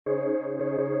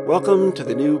Welcome to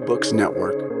the New Books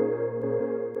Network.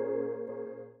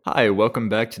 Hi, welcome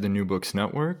back to the New Books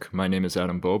Network. My name is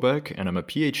Adam Bobeck, and I'm a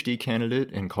PhD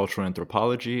candidate in cultural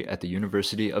anthropology at the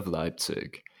University of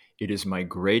Leipzig. It is my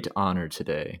great honor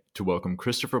today to welcome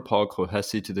Christopher Paul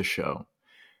Clohessy to the show.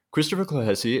 Christopher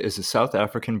Clohessy is a South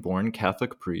African-born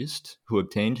Catholic priest who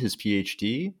obtained his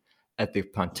PhD at the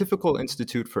Pontifical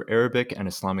Institute for Arabic and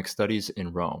Islamic Studies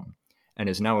in Rome, and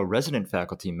is now a resident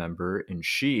faculty member in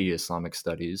Shi'i Islamic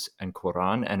Studies and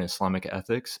Quran and Islamic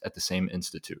Ethics at the same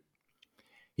institute.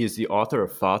 He is the author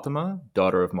of Fatima,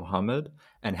 Daughter of Muhammad,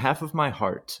 and Half of My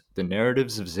Heart, The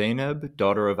Narratives of Zainab,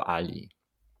 Daughter of Ali.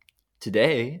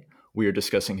 Today, we are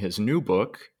discussing his new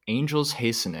book, Angels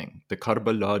Hastening, The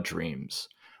Karbalāঃ Dreams,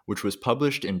 which was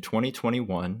published in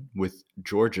 2021 with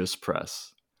Gorgias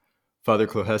Press. Father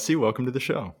Clohessy, welcome to the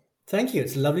show. Thank you.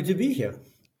 It's lovely to be here.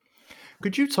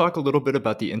 Could you talk a little bit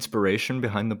about the inspiration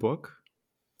behind the book?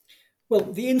 Well,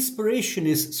 the inspiration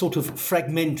is sort of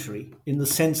fragmentary in the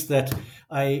sense that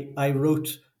I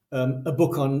wrote a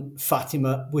book on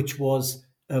Fatima, which was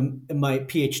my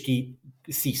PhD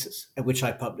thesis, which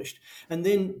I published. And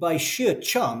then by sheer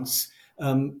chance,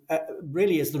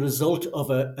 really as the result of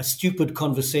a stupid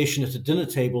conversation at a dinner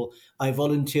table, I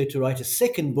volunteered to write a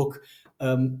second book,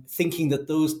 thinking that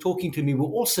those talking to me were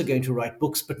also going to write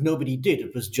books, but nobody did.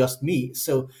 It was just me.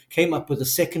 So came up with a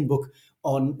second book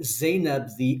on Zainab,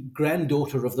 the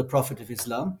granddaughter of the Prophet of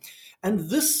Islam.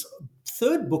 And this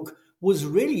third book was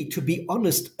really, to be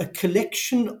honest, a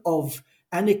collection of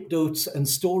anecdotes and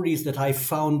stories that I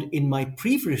found in my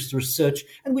previous research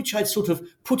and which I'd sort of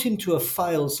put into a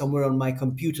file somewhere on my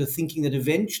computer, thinking that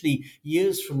eventually,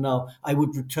 years from now, I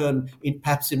would return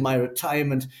perhaps in my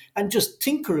retirement and just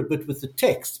tinker a bit with the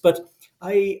text. But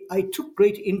I took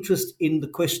great interest in the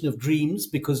question of dreams,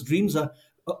 because dreams are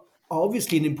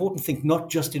obviously an important thing, not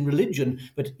just in religion,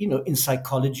 but, in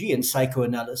psychology and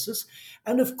psychoanalysis.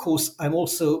 And of course, I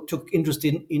also took interest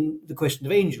in the question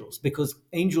of angels, because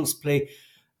angels play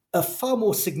a far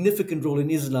more significant role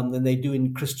in Islam than they do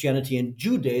in Christianity and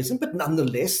Judaism. But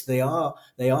nonetheless, they are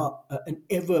an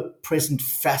ever-present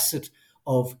facet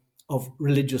of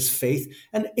religious faith.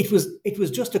 And it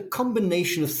was just a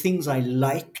combination of things I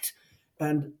liked.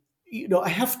 And, I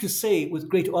have to say with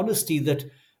great honesty that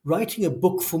writing a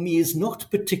book for me is not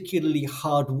particularly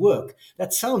hard work.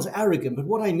 That sounds arrogant, but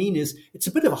what I mean is it's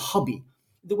a bit of a hobby.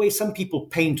 The way some people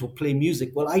paint or play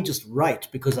music, well, I just write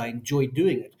because I enjoy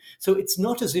doing it. So it's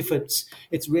not as if it's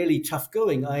really tough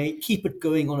going. I keep it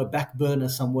going on a back burner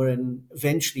somewhere and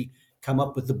eventually come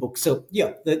up with the book. So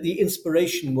yeah, the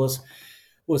inspiration was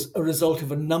a result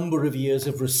of a number of years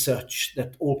of research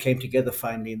that all came together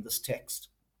finally in this text.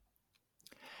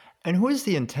 And who is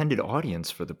the intended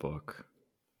audience for the book?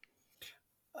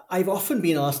 I've often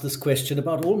been asked this question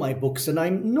about all my books, and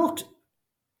I'm not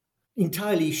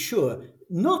entirely sure.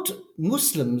 Not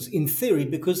Muslims in theory,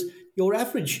 because your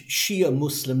average Shia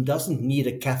Muslim doesn't need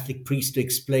a Catholic priest to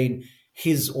explain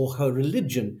his or her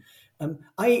religion.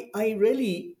 I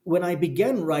really, when I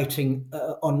began writing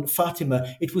on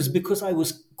Fatima, it was because I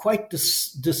was quite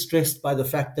distressed by the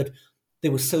fact that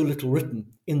there was so little written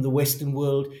in the Western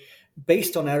world,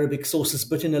 based on Arabic sources,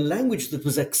 but in a language that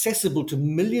was accessible to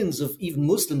millions of even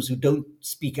Muslims who don't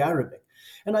speak Arabic.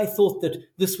 And I thought that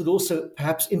this would also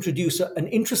perhaps introduce an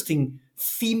interesting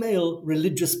female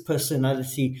religious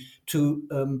personality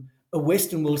to a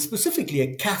Western world, specifically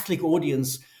a Catholic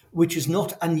audience, which is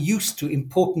not unused to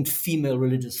important female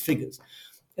religious figures.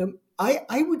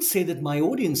 I would say that my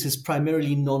audience is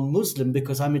primarily non-Muslim,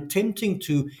 because I'm attempting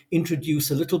to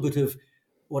introduce a little bit of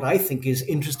what I think is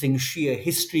interesting Shia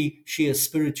history, Shia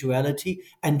spirituality,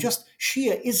 and just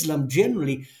Shia Islam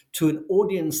generally to an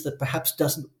audience that perhaps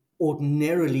doesn't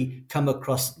ordinarily come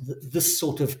across this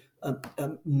sort of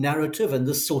narrative and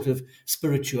this sort of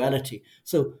spirituality.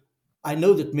 So I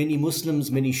know that many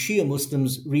Shia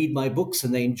Muslims read my books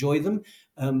and they enjoy them.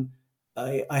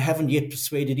 I haven't yet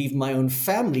persuaded even my own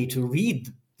family to read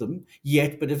them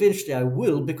yet, but eventually I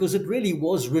will, because it really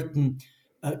was written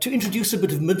to introduce a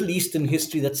bit of Middle Eastern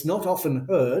history that's not often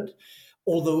heard,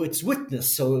 although it's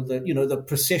witnessed. So that, the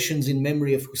processions in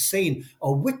memory of Hussein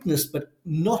are witnessed, but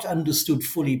not understood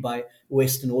fully by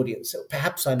Western audience. So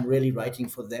perhaps I'm really writing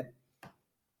for them.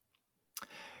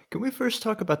 Can we first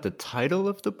talk about the title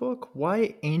of the book?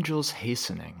 Why Angels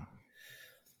Hastening?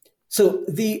 So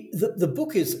the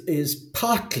book is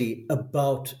partly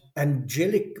about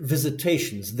angelic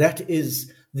visitations. That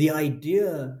is the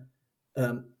idea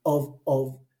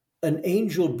of an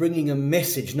angel bringing a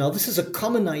message. Now, this is a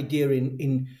common idea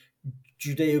in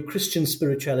Judeo-Christian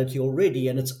spirituality already,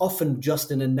 and it's often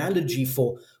just an analogy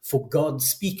for God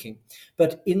speaking.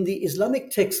 But in the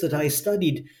Islamic text that I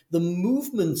studied, the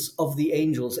movements of the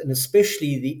angels, and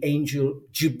especially the angel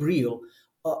Jibreel,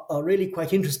 are really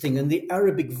quite interesting. And the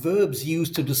Arabic verbs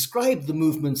used to describe the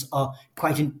movements are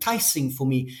quite enticing for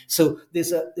me. So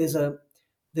there's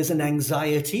an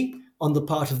anxiety on the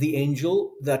part of the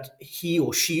angel that he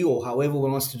or she, or however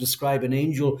one wants to describe an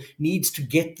angel, needs to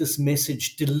get this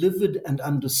message delivered and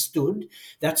understood.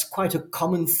 That's quite a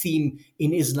common theme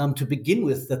in Islam to begin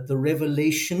with, that the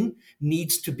revelation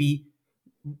needs to be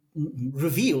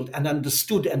revealed and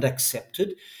understood and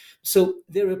accepted. So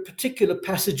there are particular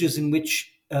passages in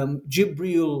which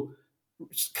Jibreel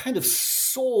kind of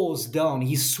soars down,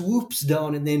 he swoops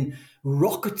down and then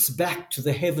rockets back to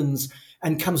the heavens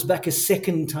and comes back a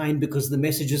second time because the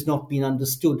message has not been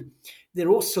understood. There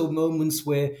are also moments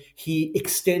where he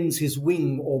extends his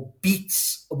wing or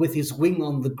beats with his wing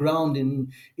on the ground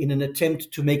in an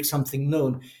attempt to make something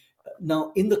known.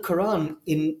 Now, in the Quran,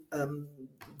 in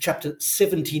chapter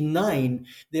 79,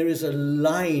 there is a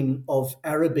line of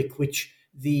Arabic which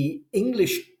the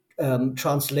English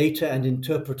translator and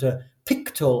interpreter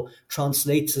Pictol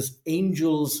translates as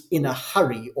angels in a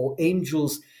hurry or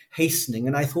angels hastening.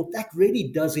 And I thought that really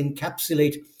does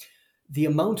encapsulate the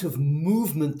amount of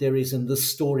movement there is in this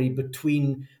story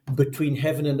between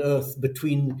heaven and earth,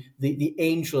 between the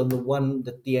angel and the one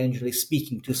that the angel is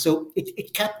speaking to. So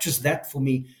it captures that for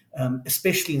me,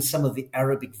 especially in some of the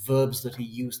Arabic verbs that are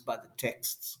used by the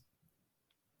texts.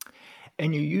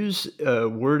 And you use a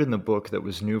word in the book that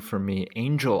was new for me,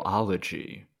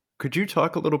 angelology. Could you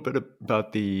talk a little bit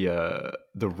about the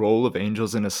role of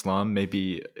angels in Islam,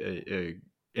 maybe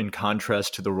in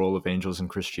contrast to the role of angels in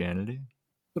Christianity?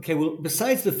 Okay, well,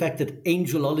 besides the fact that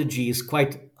angelology is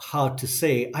quite hard to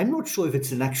say, I'm not sure if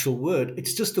it's an actual word.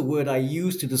 It's just a word I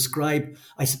use to describe,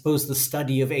 I suppose, the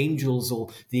study of angels or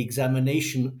the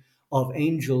examination of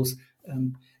angels.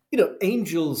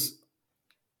 Angels,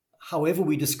 however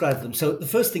we describe them. So the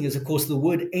first thing is, of course, the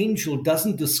word angel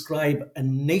doesn't describe a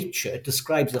nature, it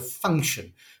describes a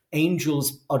function.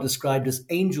 Angels are described as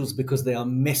angels because they are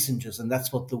messengers, and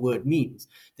that's what the word means.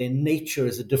 Their nature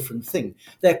is a different thing.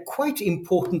 They're quite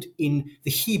important in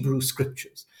the Hebrew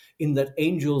scriptures, in that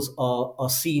angels are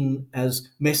seen as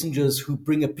messengers who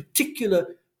bring a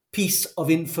particular piece of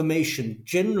information,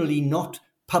 generally not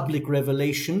public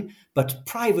revelation, but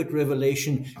private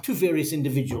revelation to various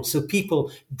individuals. So people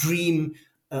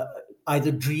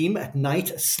either dream at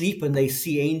night, sleep, and they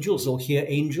see angels or hear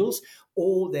angels,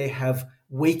 or they have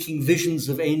waking visions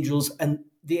of angels. And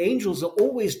the angels are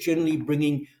always generally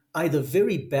bringing either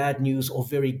very bad news or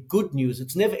very good news.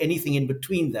 It's never anything in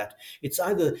between that. It's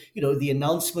either, the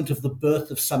announcement of the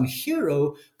birth of some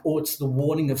hero, or it's the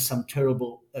warning of some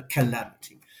terrible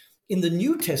calamity. In the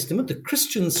New Testament, the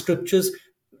Christian scriptures,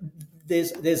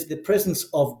 there's the presence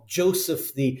of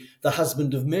Joseph, the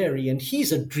husband of Mary, and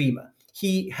he's a dreamer.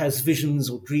 He has visions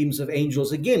or dreams of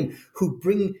angels, again, who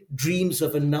bring dreams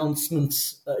of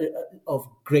announcements of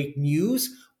great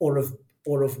news or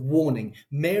of warning.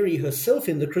 Mary herself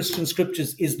in the Christian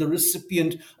scriptures is the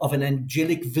recipient of an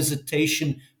angelic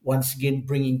visitation, once again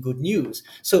bringing good news.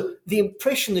 So the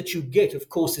impression that you get, of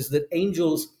course, is that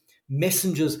angels,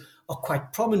 messengers, are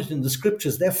quite prominent in the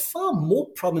scriptures. They're far more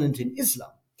prominent in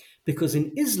Islam, because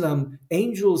in Islam,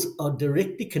 angels are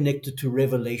directly connected to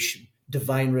revelation,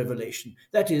 divine revelation.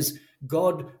 That is,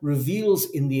 God reveals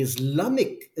in the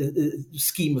Islamic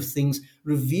scheme of things,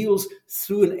 reveals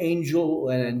through an angel,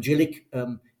 an angelic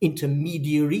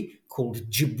intermediary called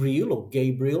Jibreel or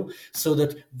Gabriel, so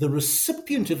that the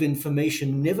recipient of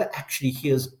information never actually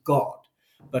hears God,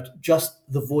 but just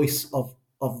the voice of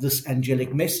this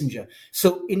angelic messenger.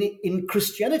 So in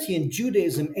Christianity and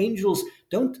Judaism, angels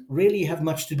don't really have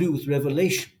much to do with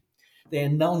revelation. They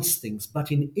announce things.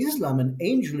 But in Islam, an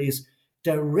angel is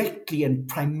directly and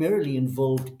primarily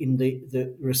involved in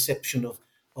the reception of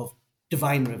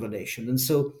divine revelation. And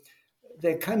so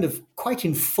they're kind of quite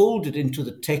enfolded into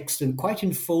the text and quite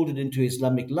enfolded into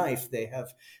Islamic life. They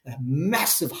have a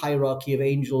massive hierarchy of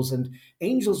angels, and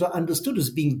angels are understood as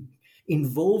being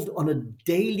involved on a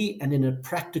daily and in a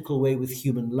practical way with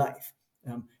human life.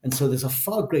 And so there's a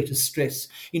far greater stress.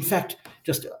 In fact,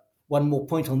 just one more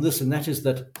point on this, and that is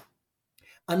that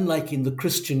unlike in the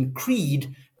Christian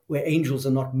creed, where angels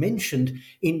are not mentioned,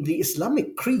 in the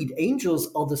Islamic creed,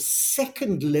 angels are the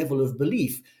second level of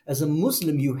belief. As a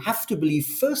Muslim, you have to believe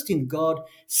first in God,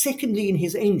 secondly in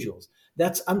his angels.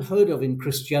 That's unheard of in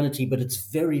Christianity, but it's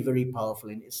very, very powerful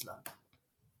in Islam.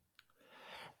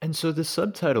 And so the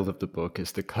subtitle of the book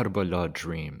is the Karbalāঃ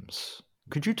dreams.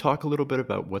 Could you talk a little bit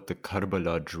about what the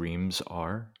Karbalāঃ dreams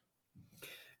are?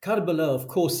 Karbala, of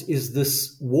course, is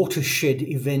this watershed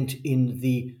event in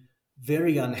the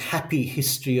very unhappy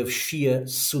history of Shia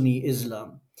Sunni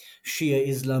Islam. Shia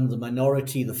Islam, the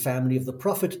minority, the family of the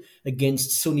Prophet,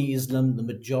 against Sunni Islam, the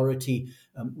majority,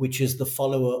 which is the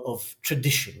follower of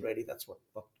tradition, really. That's what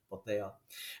they are.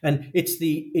 And it's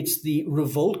the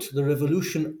revolt, the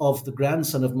revolution of the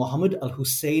grandson of Muhammad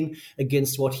al-Hussein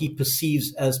against what he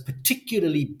perceives as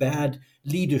particularly bad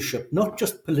leadership, not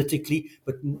just politically,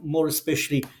 but more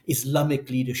especially Islamic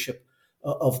leadership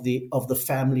of the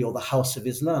family or the house of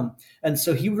Islam. And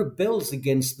so he rebels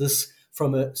against this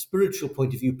from a spiritual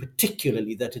point of view,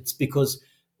 particularly that it's because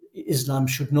Islam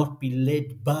should not be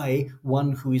led by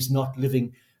one who is not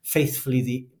living faithfully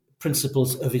the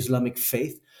principles of Islamic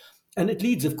faith. And it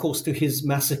leads, of course, to his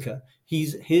massacre.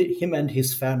 Him and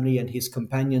his family and his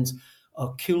companions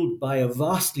are killed by a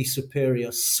vastly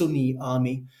superior Sunni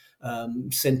army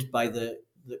sent by the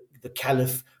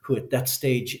Caliph, who at that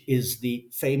stage is the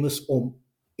famous or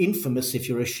infamous, if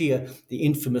you're a Shia, the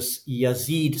infamous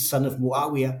Yazid, son of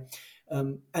Muawiyah.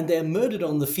 And they're murdered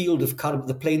on the field of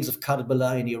the plains of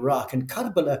Karbalāʼ in Iraq. And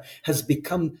Karbala has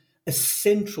become a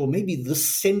central, maybe the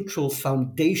central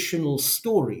foundational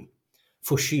story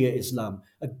for Shia Islam.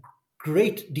 A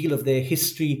great deal of their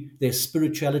history, their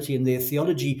spirituality, and their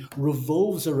theology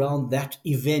revolves around that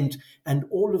event and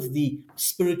all of the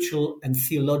spiritual and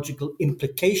theological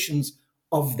implications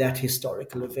of that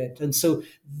historical event. And so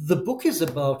the book is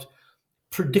about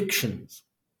predictions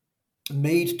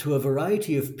made to a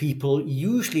variety of people,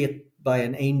 usually by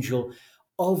an angel,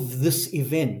 of this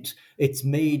event. It's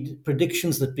made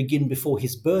predictions that begin before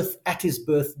his birth, at his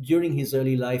birth, during his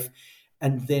early life,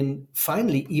 and then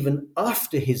finally, even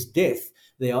after his death,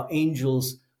 there are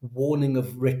angels warning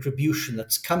of retribution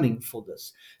that's coming for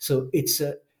this. So it's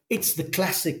the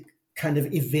classic kind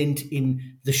of event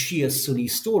in the Shia Sunni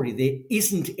story. There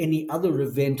isn't any other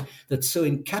event that so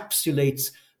encapsulates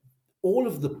all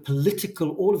of the political,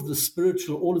 all of the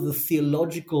spiritual, all of the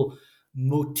theological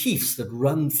motifs that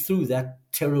run through that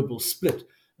terrible split.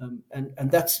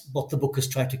 And that's what the book has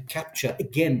tried to capture.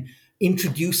 Again,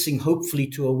 introducing, hopefully,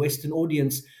 to a Western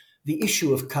audience, the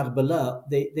issue of Karbalāʼ.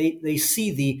 They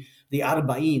see the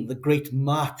Arba'in, the great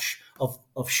march of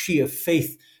Shia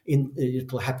faith.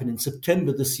 It will happen in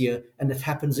September this year, and it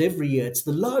happens every year. It's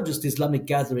the largest Islamic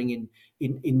gathering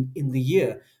in the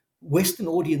year. Western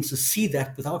audiences see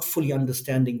that without fully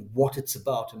understanding what it's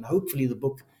about, and hopefully the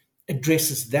book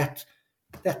addresses that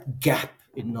gap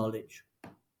in knowledge.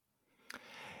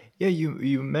 Yeah,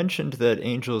 you mentioned that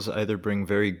angels either bring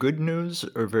very good news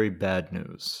or very bad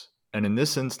news. And in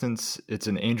this instance, it's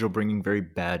an angel bringing very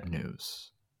bad news,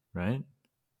 right?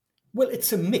 Well,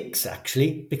 it's a mix,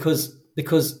 actually, because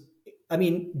I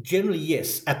mean, generally,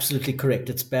 yes, absolutely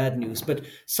correct. It's bad news. But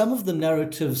some of the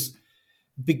narratives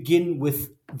begin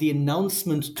with the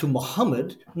announcement to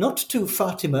Muhammad, not to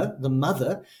Fatima, the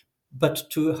mother, but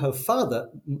to her father,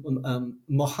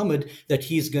 Muhammad, that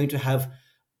he is going to have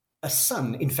a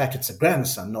son. In fact, it's a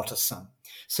grandson, not a son.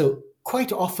 So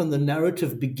quite often the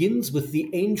narrative begins with the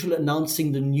angel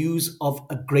announcing the news of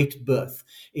a great birth.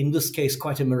 In this case,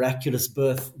 quite a miraculous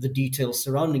birth, the details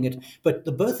surrounding it. But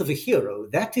the birth of a hero,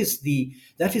 that is the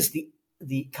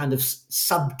kind of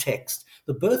subtext.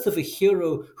 The birth of a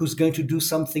hero who's going to do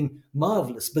something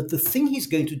marvelous. But the thing he's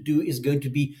going to do is going to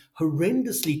be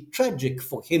horrendously tragic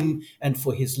for him and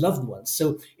for his loved ones.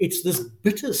 So it's this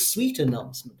bittersweet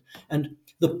announcement. And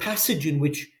the passage in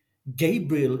which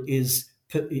Gabriel is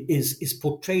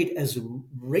portrayed as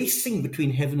racing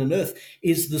between heaven and earth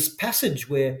is this passage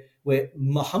where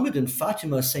Muhammad and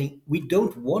Fatima are saying, we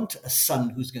don't want a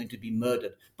son who's going to be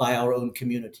murdered by our own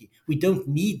community. We don't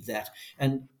need that.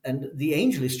 And the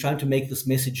angel is trying to make this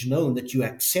message known that you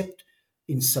accept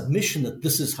in submission that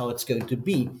this is how it's going to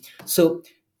be. So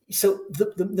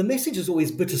the message is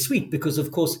always bittersweet because,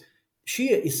 of course,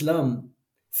 Shia Islam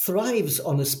thrives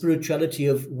on a spirituality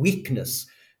of weakness,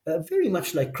 very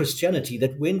much like Christianity,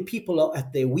 that when people are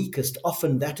at their weakest,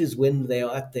 often that is when they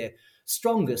are at their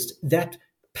strongest, that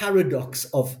paradox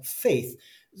of faith.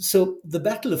 So the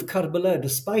Battle of Karbalāʼ,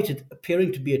 despite it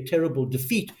appearing to be a terrible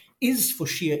defeat, is for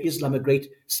Shia Islam a great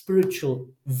spiritual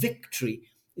victory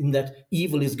in that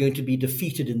evil is going to be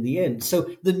defeated in the end.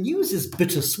 So the news is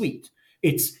bittersweet.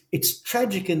 It's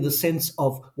tragic in the sense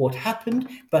of what happened,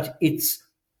 but it's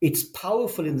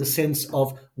powerful in the sense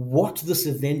of what this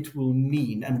event will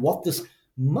mean and what this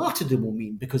martyrdom will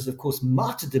mean, because, of course,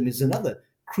 martyrdom is another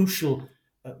crucial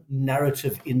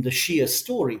narrative in the Shia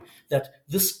story, that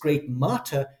this great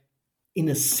martyr, in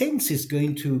a sense, is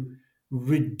going to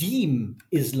redeem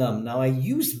Islam. Now, I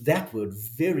use that word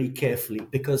very carefully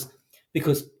because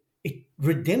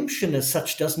redemption as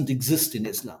such doesn't exist in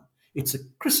Islam. It's a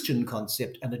Christian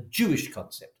concept and a Jewish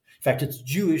concept. In fact, it's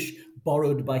Jewish,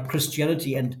 borrowed by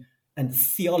Christianity and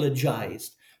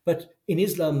theologized. But in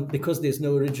Islam, because there's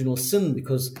no original sin,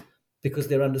 because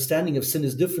their understanding of sin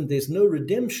is different, there's no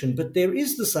redemption. But there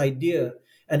is this idea,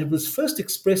 and it was first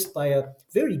expressed by a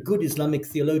very good Islamic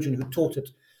theologian who taught at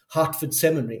Hartford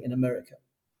Seminary in America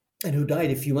and who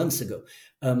died a few months ago,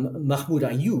 Mahmoud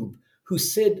Ayub, who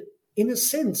said, in a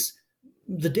sense,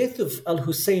 the death of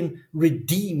al-Hussein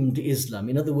redeemed Islam.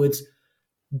 In other words,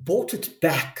 brought it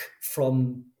back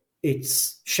from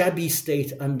its shabby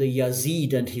state under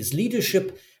Yazid and his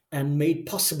leadership and made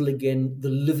possible again the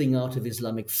living out of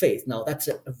Islamic faith. Now, that's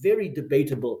a very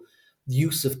debatable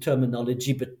use of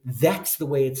terminology, but that's the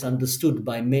way it's understood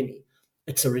by many.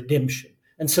 It's a redemption.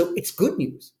 And so it's good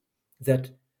news that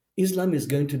Islam is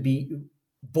going to be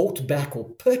bought back or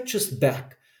purchased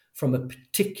back from a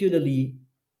particularly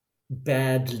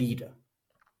bad leader.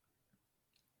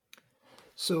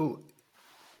 So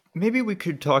maybe we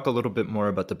could talk a little bit more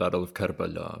about the Battle of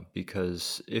Karbalāঃ,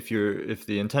 because if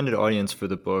the intended audience for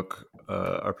the book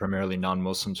are primarily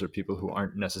non-Muslims or people who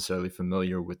aren't necessarily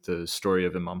familiar with the story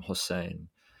of Imam Hussein,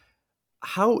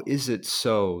 how is it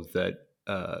so that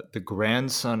the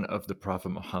grandson of the Prophet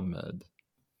Muhammad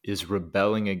is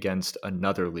rebelling against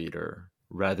another leader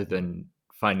rather than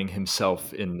finding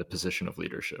himself in the position of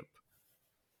leadership?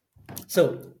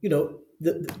 So,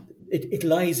 it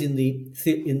lies in the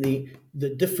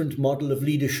different model of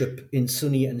leadership in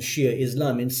Sunni and Shia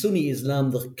Islam. In Sunni Islam,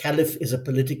 the caliph is a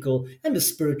political and a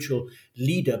spiritual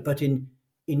leader, but in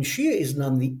Shia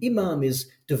Islam, the imam is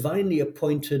divinely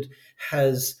appointed,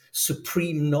 has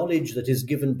supreme knowledge that is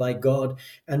given by God,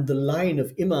 and the line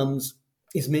of imams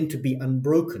is meant to be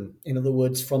unbroken. In other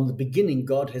words, from the beginning,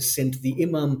 God has sent the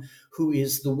imam, who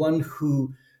is the one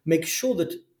who makes sure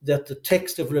that the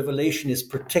text of Revelation is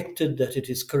protected, that it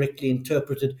is correctly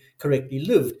interpreted, correctly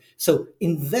lived. So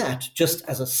in that, just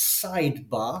as a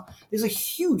sidebar, there's a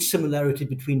huge similarity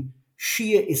between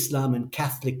Shia Islam and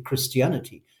Catholic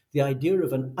Christianity. The idea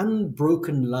of an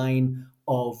unbroken line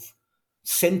of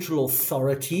central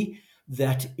authority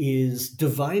that is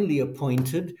divinely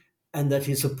appointed and that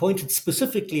is appointed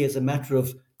specifically as a matter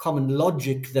of common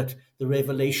logic, that the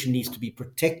revelation needs to be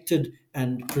protected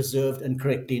and preserved and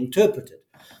correctly interpreted.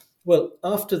 Well,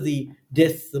 after the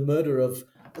death, the murder of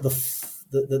the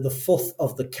fourth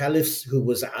of the caliphs, who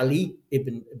was Ali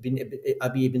ibn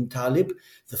Abi ibn Talib,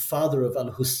 the father of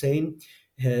al-Hussein,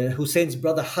 Hussein's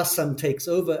brother Hassan takes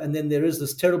over, and then there is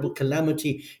this terrible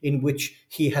calamity in which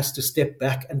he has to step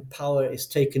back and power is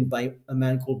taken by a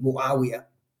man called Muawiyah.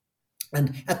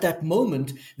 And at that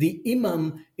moment, the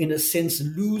imam, in a sense,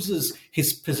 loses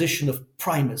his position of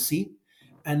primacy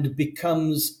and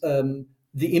becomes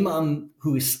the imam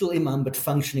who is still imam but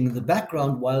functioning in the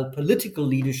background, while political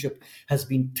leadership has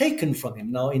been taken from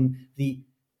him. Now, in the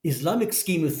Islamic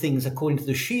scheme of things, according to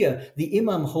the Shia, the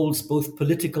imam holds both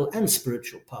political and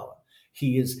spiritual power.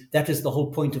 That is the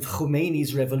whole point of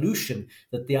Khomeini's revolution,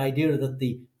 that the idea that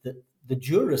the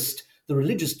jurist, the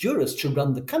religious jurist, should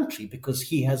run the country because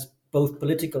he has both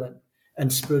political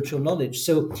and spiritual knowledge.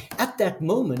 So at that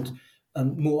moment,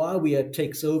 Muawiyah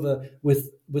takes over with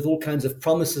all kinds of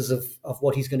promises of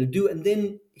what he's going to do. And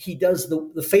then he does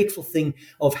the fateful thing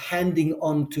of handing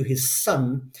on to his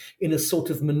son, in a sort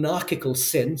of monarchical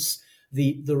sense,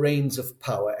 the reins of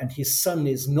power. And his son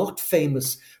is not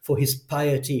famous for his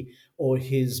piety or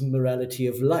his morality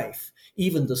of life.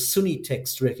 Even the Sunni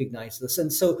texts recognize this.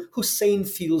 And so Hussein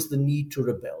feels the need to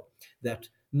rebel, that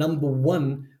number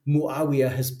one,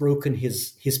 Muawiyah has broken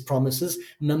his promises.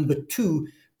 Number two,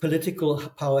 political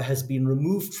power has been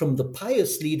removed from the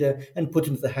pious leader and put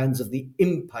into the hands of the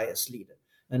impious leader.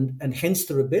 And hence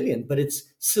the rebellion, but it's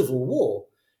civil war.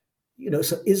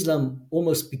 So Islam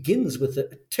almost begins with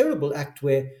a terrible act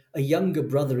where a younger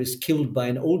brother is killed by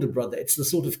an older brother. It's the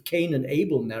sort of Cain and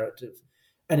Abel narrative.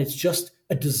 And it's just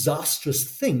a disastrous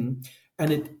thing.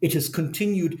 And it has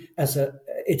continued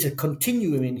it's a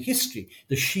continuum in history.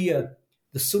 The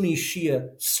Sunni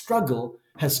Shia struggle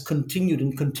has continued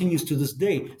and continues to this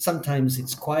day. Sometimes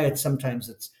it's quiet, sometimes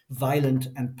it's violent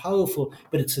and powerful,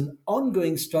 but it's an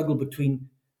ongoing struggle between,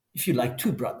 if you like,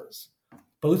 two brothers,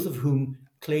 both of whom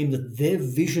claim that their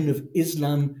vision of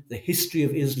Islam, the history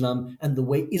of Islam, and the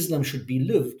way Islam should be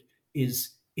lived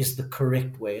is the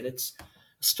correct way. And it's a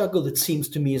struggle that seems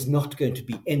to me is not going to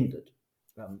be ended.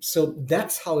 So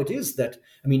that's how it is that,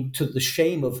 to the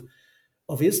shame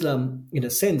of Islam, in a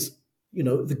sense,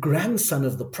 the grandson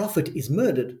of the Prophet is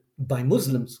murdered by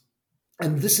Muslims.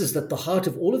 And this is at the heart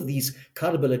of all of these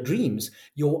Karbala dreams.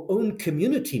 Your own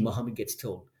community, Muhammad gets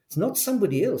told, It's not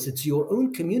somebody else. It's your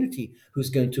own community who's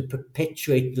going to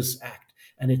perpetuate this act.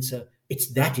 And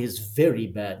that is very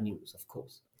bad news, of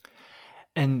course.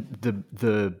 And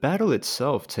the battle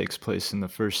itself takes place in the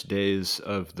first days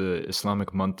of the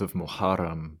Islamic month of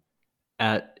Muharram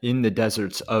in the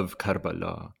deserts of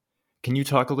Karbalāঃ. Can you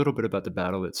talk a little bit about the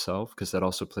battle itself? Because that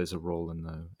also plays a role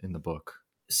in the book.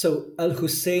 So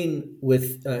Al-Hussein,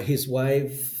 with his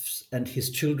wives and his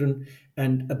children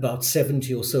and about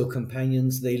 70 or so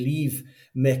companions, they leave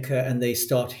Mecca and they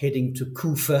start heading to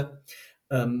Kufa,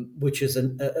 which is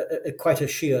quite a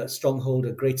Shia stronghold,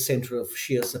 a great center of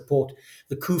Shia support.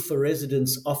 The Kufa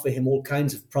residents offer him all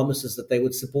kinds of promises that they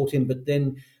would support him, but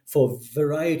then for a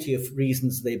variety of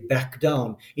reasons they back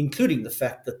down, including the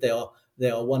fact that they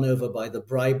are won over by the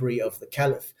bribery of the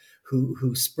Caliph,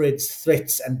 who spreads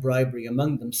threats and bribery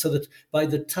among them, so that by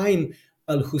the time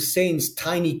Al-Hussein's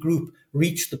tiny group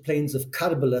reach the plains of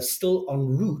Karbala, still en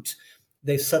route,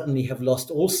 they suddenly have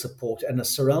lost all support and are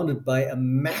surrounded by a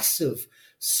massive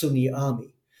Sunni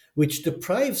army, which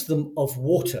deprives them of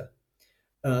water.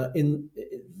 In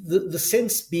the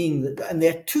sense being that, and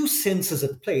there are two senses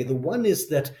at play. The one is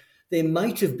that there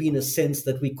might have been a sense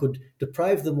that we could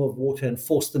deprive them of water and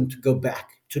force them to go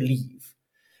back, to leave,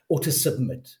 or to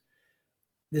submit.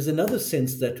 There's another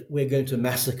sense that we're going to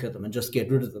massacre them and just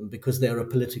get rid of them because they're a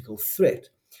political threat.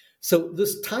 So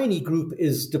this tiny group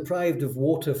is deprived of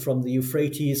water from the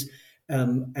Euphrates,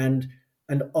 and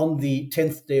on the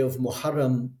 10th day of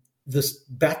Muharram, this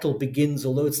battle begins,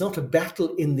 although it's not a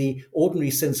battle in the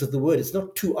ordinary sense of the word. It's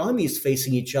not two armies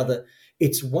facing each other.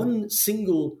 It's one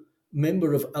single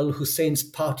member of Al-Hussein's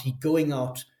party going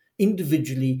out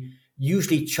individually,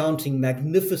 usually chanting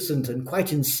magnificent and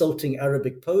quite insulting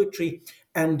Arabic poetry,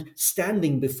 and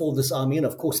standing before this army and,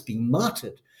 of course, being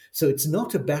martyred. So it's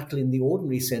not a battle in the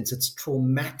ordinary sense. It's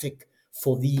traumatic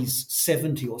for these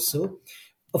 70 or so.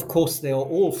 Of course, they are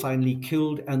all finally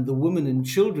killed, and the women and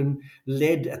children,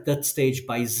 led at that stage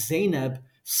by Zainab,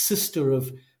 sister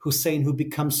of Hussein, who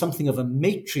becomes something of a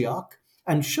matriarch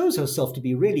and shows herself to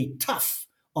be really tough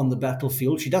on the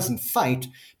battlefield. She doesn't fight,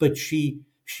 but she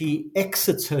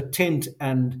exits her tent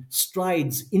and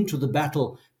strides into the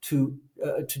battle to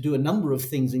do a number of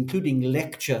things, including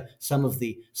lecture some of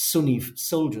the Sunni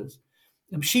soldiers.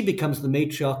 She becomes the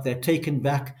matriarch. They're taken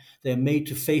back. They're made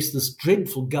to face this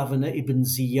dreadful governor, Ibn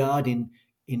Ziyad,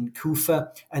 in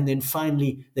Kufa. And then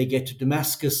finally they get to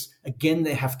Damascus. Again,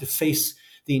 they have to face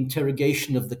the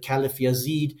interrogation of the Caliph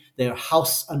Yazid. They're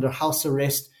under house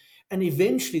arrest. And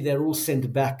eventually they're all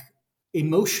sent back,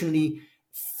 emotionally,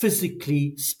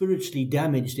 physically, spiritually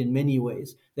damaged in many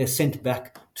ways. They're sent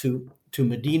back to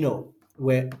Medina,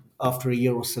 where after a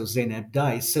year or so Zainab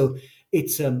dies. So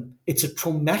it's a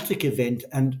traumatic event,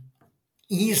 and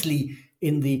easily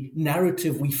in the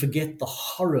narrative we forget the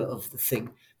horror of the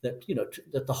thing, that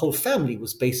that the whole family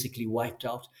was basically wiped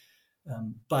out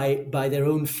by their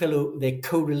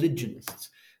co-religionists.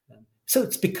 So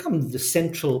it's become the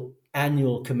central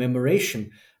annual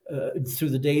commemoration through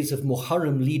the days of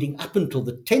Muharram, leading up until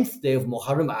the 10th day of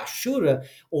Muharram, Ashura.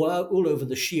 All over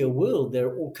the Shia world, there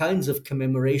are all kinds of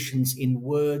commemorations in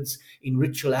words, in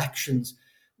ritual actions,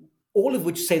 all of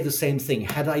which say the same thing.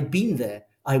 Had I been there,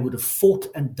 I would have fought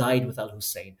and died with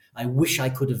Al-Hussein. I wish I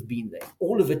could have been there.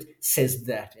 All of it says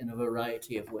that in a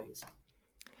variety of ways.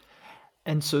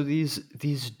 And so these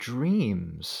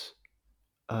dreams,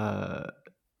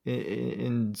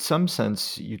 in some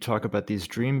sense, you talk about these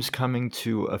dreams coming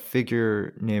to a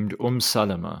figure named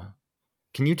Salama.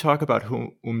 Can you talk about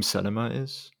who Salama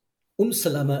is?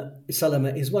 Salama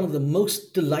is one of the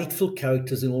most delightful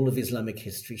characters in all of Islamic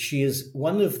history. She is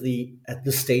one of the, at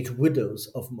this stage, widows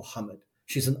of Muhammad.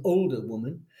 She's an older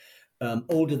woman,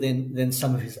 older than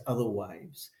some of his other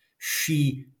wives.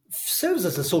 She serves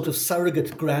as a sort of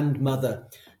surrogate grandmother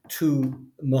to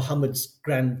Muhammad's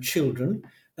grandchildren.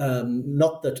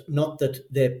 Not that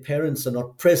their parents are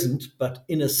not present, but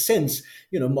in a sense,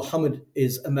 Muhammad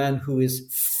is a man who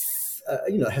is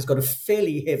has got a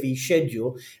fairly heavy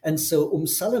schedule. And so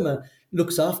Salama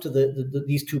looks after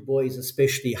these two boys,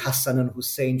 especially Hassan and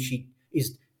Hussein. She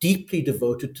is deeply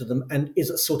devoted to them and is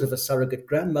a sort of a surrogate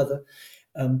grandmother.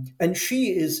 And she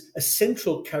is a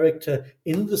central character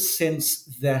in the sense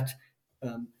that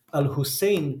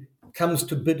Al-Hussein comes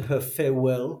to bid her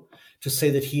farewell, to say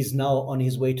that he's now on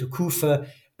his way to Kufa,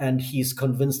 and he's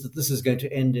convinced that this is going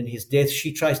to end in his death.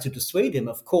 She tries to dissuade him,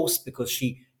 of course, because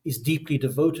she is deeply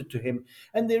devoted to him.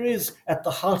 And there is at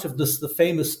the heart of this the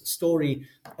famous story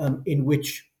in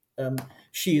which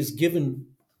she is given,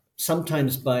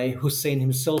 sometimes by Hussein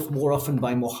himself, more often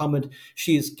by Muhammad,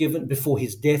 she is given, before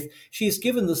his death, she is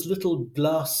given this little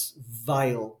glass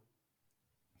vial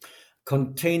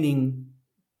containing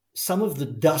some of the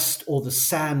dust or the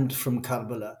sand from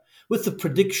Karbalāঃ, with the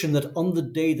prediction that on the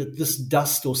day that this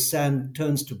dust or sand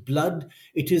turns to blood,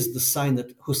 it is the sign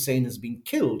that Hussein has been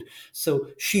killed. So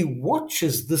she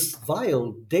watches this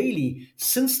vial daily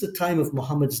since the time of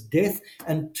Muhammad's death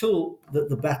until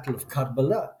the Battle of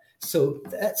Karbalāঃ. So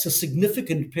that's a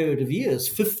significant period of years,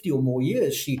 50 or more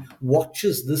years. She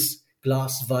watches this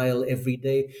glass vial every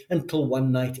day until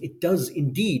one night it does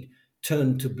indeed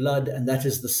turn to blood, and that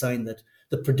is the sign that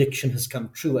the prediction has come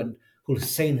true and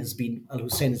Al-Hussein has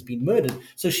been murdered.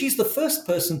 So she's the first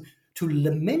person to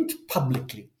lament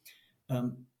publicly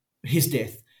his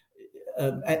death.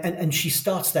 And she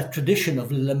starts that tradition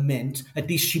of lament. At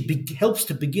least she helps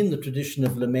to begin the tradition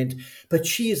of lament. But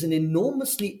she is an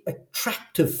enormously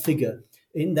attractive figure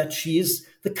in that she is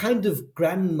the kind of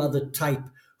grandmother type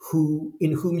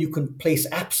in whom you can place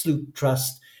absolute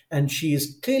trust. And she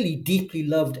is clearly deeply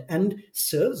loved and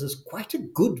serves as quite a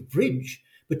good bridge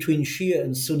between Shia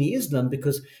and Sunni Islam,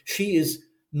 because she is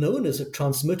known as a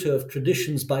transmitter of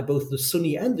traditions by both the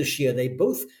Sunni and the Shia. They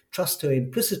both trust her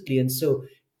implicitly. And so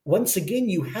once again,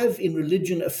 you have in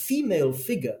religion a female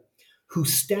figure who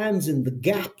stands in the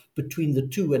gap between the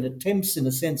two and attempts, in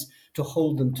a sense, to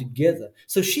hold them together.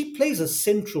 So she plays a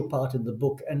central part in the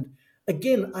book. And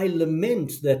again, I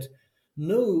lament that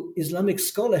no Islamic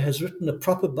scholar has written a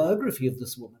proper biography of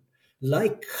this woman.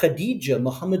 Like Khadija,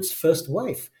 Muhammad's first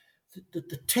wife,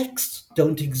 the texts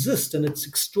don't exist. And it's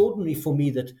extraordinary for me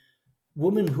that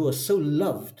women who are so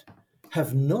loved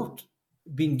have not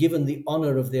been given the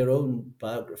honor of their own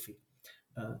biography.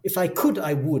 If I could,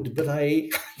 I would, but I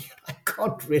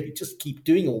can't really just keep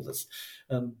doing all this.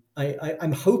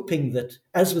 I'm hoping that,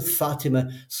 as with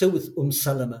Fatima, so with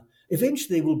Salama,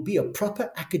 eventually there will be a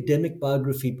proper academic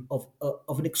biography of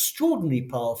an extraordinarily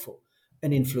powerful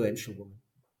and influential woman.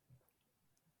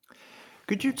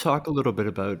 Could you talk a little bit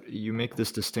about, you make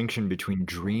this distinction between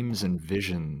dreams and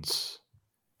visions.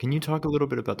 Can you talk a little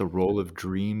bit about the role of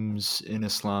dreams in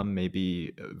Islam,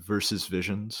 maybe versus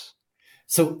visions?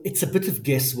 So it's a bit of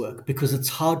guesswork because it's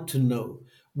hard to know.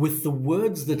 With the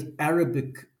words that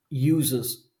Arabic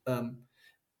uses, the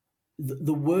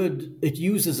word, it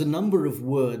uses a number of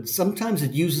words. Sometimes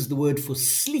it uses the word for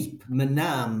sleep,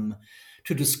 manam,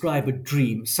 to describe a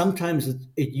dream. Sometimes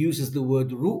it uses the word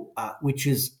ru'a, which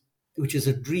is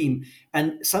a dream.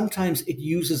 And sometimes it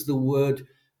uses the word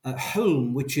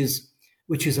hulm, which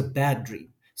is a bad dream.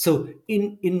 So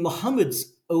in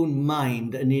Muhammad's own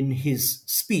mind and in his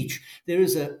speech, there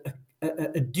is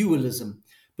a dualism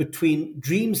between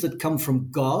dreams that come from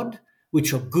God,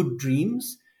 which are good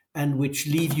dreams, and which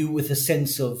leave you with a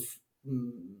sense of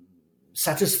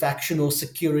satisfaction or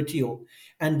security,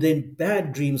 and then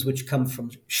bad dreams which come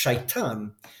from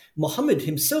shaitan. Muhammad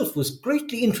himself was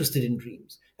greatly interested in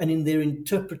dreams and in their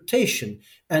interpretation,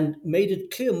 and made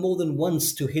it clear more than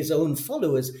once to his own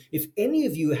followers, if any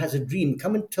of you has a dream,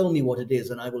 come and tell me what it is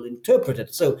and I will interpret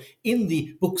it. So in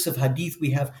the books of hadith,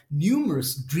 we have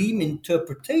numerous dream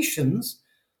interpretations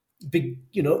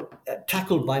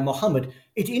tackled by Muhammad.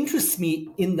 It interests me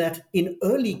in that in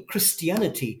early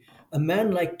Christianity, a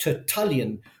man like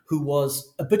Tertullian, who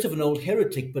was a bit of an old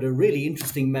heretic, but a really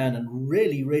interesting man and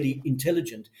really, really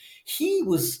intelligent, he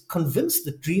was convinced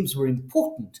that dreams were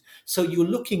important. So you're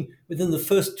looking within the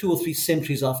first 2 or 3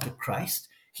 centuries after Christ,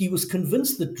 he was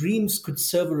convinced that dreams could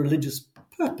serve a religious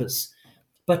purpose.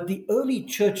 But the early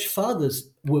church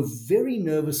fathers were very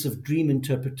nervous of dream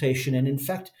interpretation and, in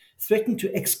fact, threatened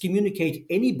to excommunicate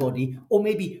anybody or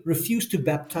maybe refuse to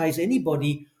baptize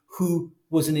anybody who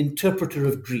was an interpreter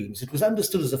of dreams. It was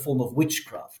understood as a form of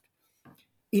witchcraft.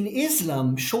 In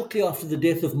Islam, shortly after the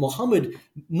death of Muhammad,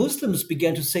 Muslims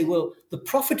began to say, well, the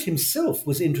Prophet himself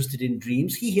was interested in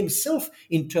dreams. He himself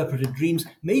interpreted dreams.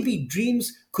 Maybe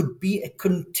dreams could be a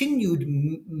continued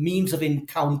means of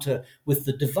encounter with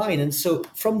the divine. And so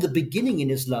from the beginning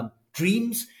in Islam,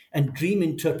 dreams and dream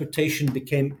interpretation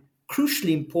became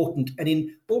crucially important. And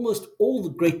in almost all the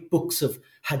great books of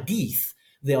hadith,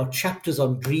 there are chapters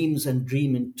on dreams and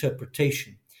dream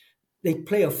interpretation. They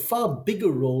play a far bigger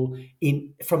role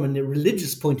from a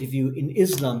religious point of view in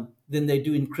Islam than they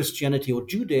do in Christianity or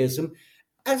Judaism,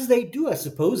 as they do, I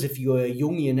suppose, if you're a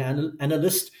Jungian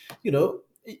analyst,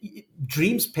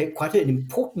 dreams play quite an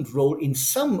important role in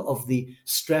some of the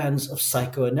strands of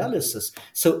psychoanalysis.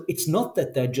 So it's not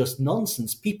that they're just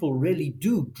nonsense. People really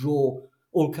do draw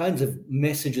all kinds of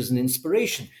messages and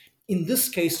inspiration. In this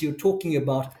case, you're talking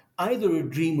about either a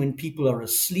dream when people are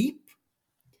asleep,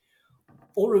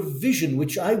 or a vision,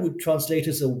 which I would translate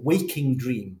as a waking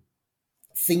dream,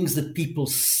 things that people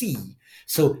see.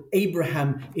 So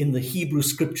Abraham in the Hebrew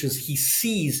scriptures, he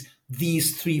sees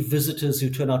these three visitors who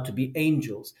turn out to be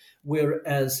angels,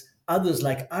 whereas others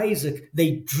like Isaac,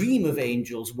 they dream of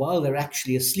angels while they're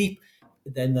actually asleep.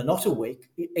 Then they're not awake.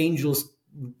 Angels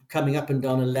coming up and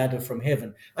down a ladder from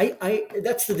heaven.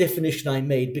 That's the definition I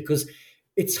made, because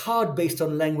it's hard based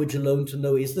on language alone to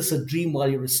know, is this a dream while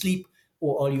you're asleep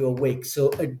or are you awake? So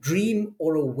a dream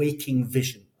or a waking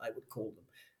vision, I would call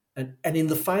them. And in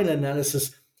the final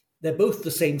analysis, they're both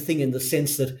the same thing in the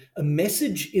sense that a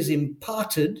message is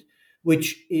imparted,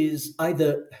 which is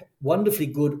either wonderfully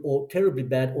good or terribly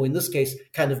bad, or in this case,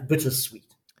 kind of bittersweet.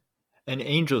 And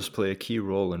angels play a key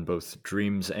role in both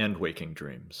dreams and waking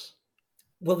dreams.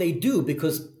 Well, they do,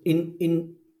 because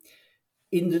in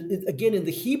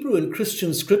the Hebrew and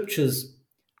Christian scriptures,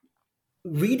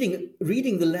 reading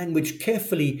the language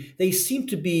carefully, they seem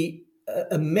to be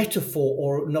a metaphor,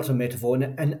 or not a metaphor,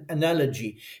 an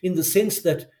analogy, in the sense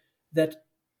that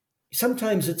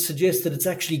sometimes it suggests that it's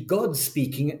actually God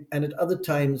speaking, and at other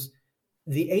times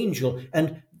the angel.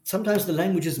 And sometimes the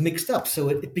language is mixed up. So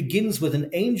it begins with an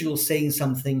angel saying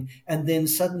something, and then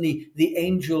suddenly the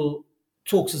angel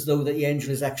talks as though the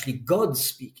angel is actually God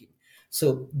speaking.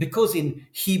 So because in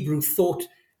Hebrew thought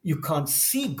you can't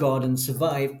see God and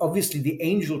survive, obviously the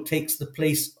angel takes the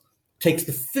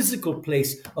physical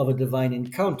place of a divine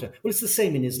encounter. Well, it's the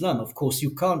same in Islam. Of course, you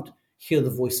can't hear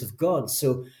the voice of God.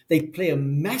 So they play a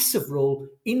massive role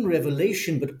in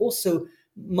revelation, but also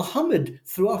Muhammad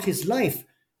throughout his life,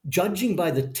 judging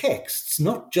by the texts,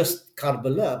 not just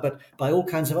Karbalāঃ, but by all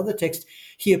kinds of other texts,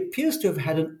 he appears to have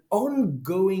had an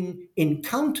ongoing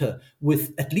encounter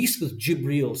with, at least with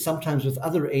Jibreel, sometimes with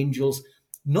other angels,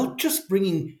 not just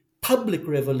bringing public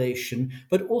revelation,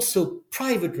 but also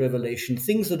private revelation,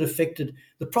 things that affected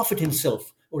the Prophet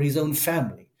himself or his own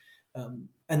family,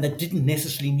 and that didn't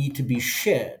necessarily need to be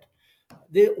shared.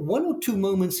 There are one or two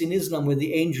moments in Islam where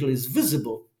the angel is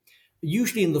visible,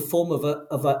 usually in the form of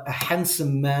a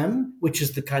handsome man, which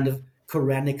is the kind of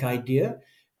Quranic idea.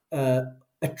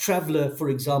 A traveler, for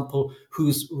example,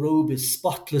 whose robe is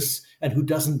spotless and who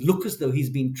doesn't look as though he's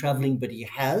been traveling, but he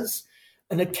has.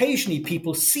 And occasionally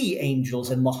people see angels,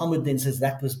 and Muhammad then says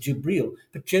that was Jibreel.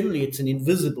 But generally it's an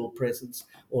invisible presence,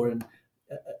 or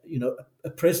a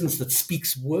presence that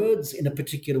speaks words in a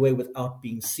particular way without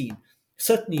being seen.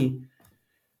 Certainly,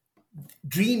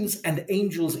 dreams and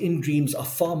angels in dreams are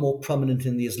far more prominent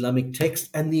in the Islamic text,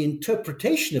 and the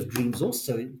interpretation of dreams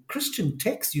also. In Christian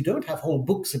texts, you don't have whole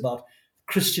books about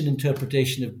Christian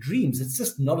interpretation of dreams. It's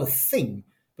just not a thing.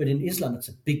 But in Islam, it's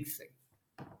a big thing.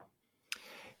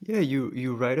 Yeah,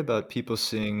 you write about people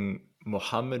seeing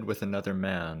Muhammad with another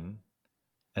man,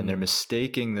 and they're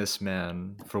mistaking this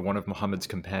man for one of Muhammad's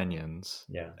companions.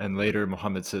 Yeah. And later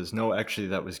Muhammad says, no, actually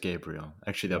that was Gabriel.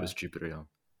 Actually, that was Jibreel.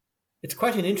 It's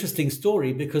quite an interesting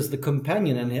story, because the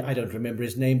companion, and I don't remember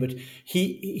his name, but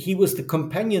he was the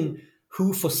companion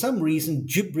who, for some reason,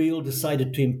 Jibreel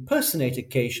decided to impersonate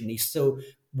occasionally. So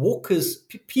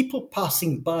people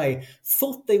passing by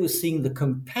thought they were seeing the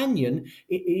companion.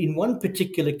 In one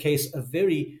particular case, a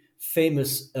very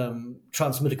famous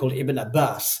transmitter called Ibn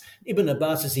Abbas. Ibn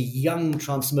Abbas is a young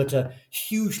transmitter,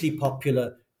 hugely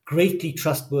popular, greatly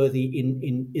trustworthy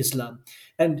in Islam.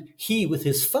 And he, with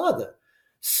his father,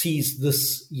 sees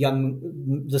this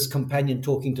companion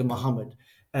talking to Muhammad,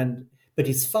 but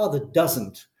his father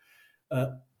doesn't.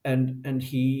 And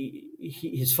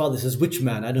his father says, which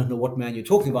man? I don't know what man you're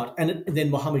talking about. And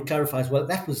then Muhammad clarifies, well,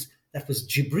 that was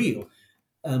Jibreel.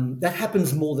 That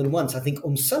happens more than once. I think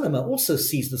Salama also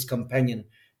sees this companion,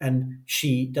 and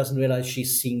she doesn't realize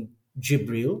she's seeing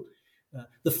Jibreel.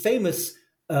 The famous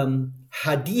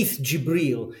Hadith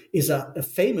Jibreel is a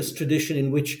famous tradition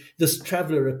in which this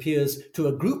traveler appears to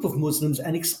a group of Muslims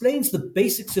and explains the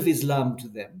basics of Islam to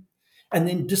them, and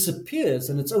then disappears,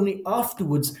 and it's only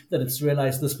afterwards that it's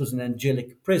realized this was an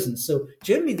angelic presence. So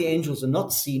generally the angels are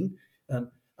not seen.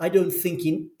 I don't think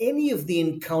in any of the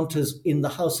encounters in the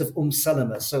house of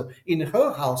Salama. So in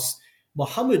her house,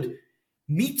 Muhammad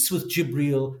meets with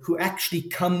Jibreel, who actually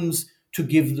comes to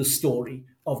give the story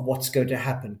of what's going to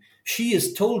happen. She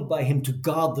is told by him to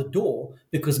guard the door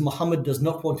because Muhammad does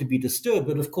not want to be disturbed.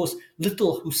 But of course,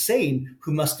 little Hussein,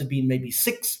 who must have been maybe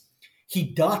 6, he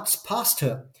darts past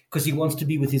her because he wants to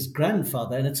be with his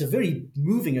grandfather. And it's a very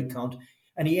moving account.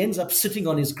 And he ends up sitting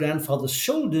on his grandfather's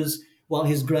shoulders while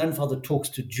his grandfather talks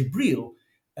to Jibreel.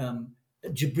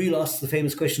 Jibreel asks the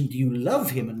famous question, do you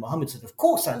love him? And Muhammad said, of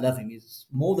course I love him. He's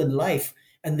more than life.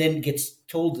 And then gets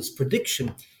told this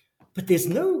prediction. But there's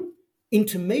no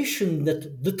intimation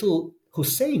that little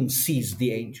Hussein sees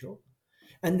the angel.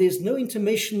 And there's no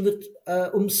intimation that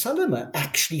Salama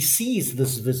actually sees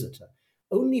this visitor.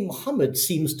 Only Muhammad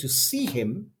seems to see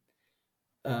him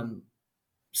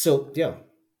So, yeah.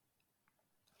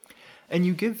 And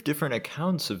you give different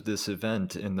accounts of this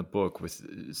event in the book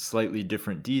with slightly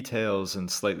different details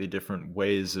and slightly different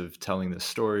ways of telling the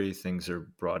story. Things are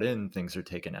brought in, things are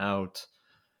taken out.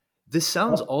 This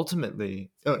sounds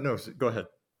ultimately. Oh, no, go ahead.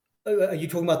 Are you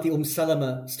talking about the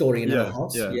Salama story in her Yeah,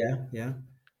 house? yeah. Yeah, yeah.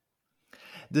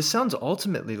 This sounds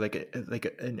ultimately like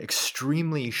an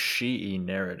extremely Shi'i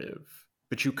narrative,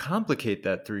 but you complicate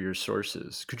that through your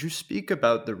sources. Could you speak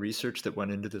about the research that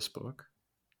went into this book?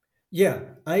 Yeah,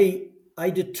 I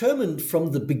determined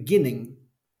from the beginning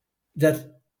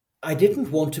that I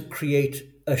didn't want to create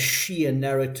a Shia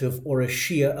narrative or a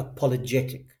Shia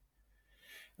apologetic.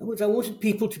 In other words, I wanted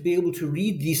people to be able to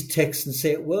read these texts and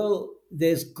say, well,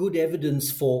 there's good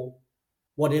evidence for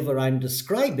whatever I'm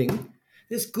describing.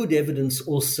 There's good evidence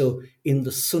also in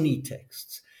the Sunni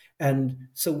texts. And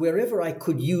so wherever I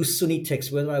could use Sunni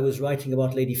texts, whether I was writing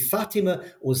about Lady Fatima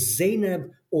or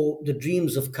Zainab or the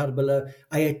dreams of Karbalāঃ,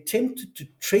 I attempted to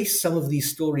trace some of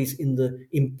these stories in the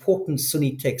important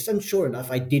Sunni texts. And sure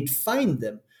enough, I did find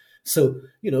them. So,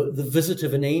 the visit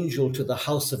of an angel to the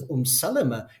house of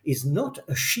Salama is not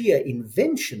a Shia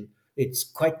invention. It's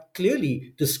quite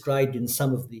clearly described in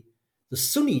some of the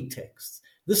Sunni texts.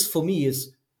 This, for me,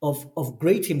 is of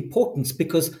great importance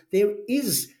because there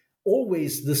is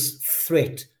always this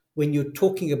threat when you're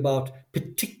talking about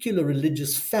particular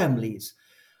religious families.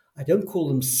 I don't call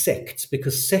them sects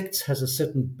because sects has a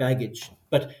certain baggage,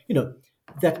 but,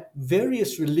 that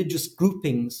various religious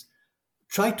groupings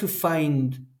try to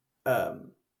find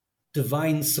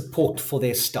divine support for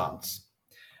their stance.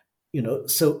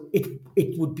 So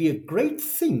it would be a great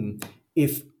thing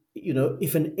if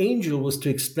if an angel was to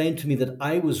explain to me that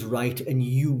I was right and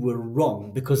you were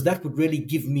wrong, because that would really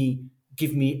give me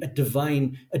a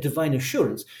divine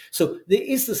assurance. So there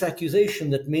is this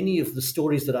accusation that many of the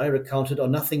stories that I recounted are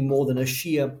nothing more than a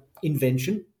Shia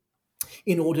invention,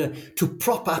 in order to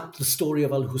prop up the story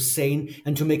of Al-Hussein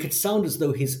and to make it sound as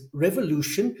though his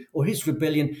revolution or his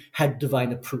rebellion had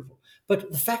divine approval.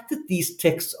 But the fact that these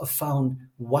texts are found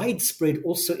widespread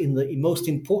also in the most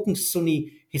important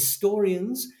Sunni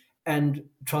historians and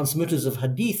transmitters of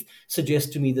hadith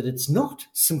suggests to me that it's not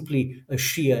simply a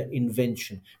Shia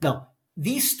invention. Now,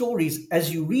 these stories,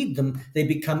 as you read them, they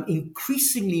become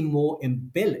increasingly more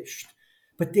embellished.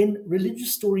 But then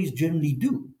religious stories generally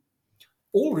do.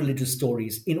 All religious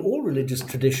stories in all religious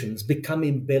traditions become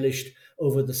embellished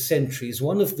over the centuries.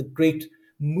 One of the great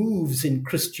moves in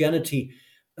Christianity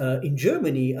in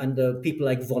Germany under people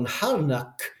like von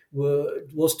Harnack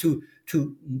was to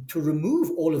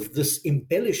remove all of this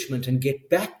embellishment and get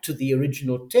back to the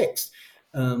original text.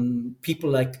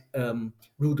 People like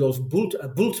Rudolf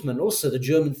Bultmann, also the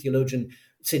German theologian,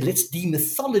 said, let's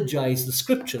demythologize the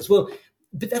scriptures. Well,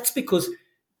 but that's because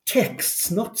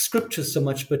texts, not scriptures so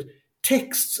much, but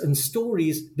texts and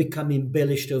stories become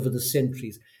embellished over the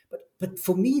centuries. But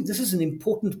for me, this is an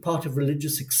important part of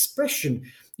religious expression.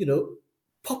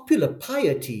 Popular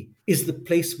piety is the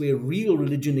place where real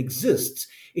religion exists.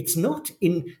 It's not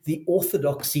in the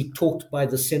orthodoxy taught by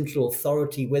the central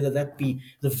authority, whether that be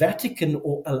the Vatican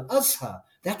or Al-Azhar.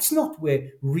 That's not where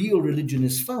real religion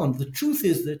is found. The truth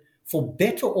is that for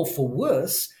better or for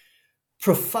worse,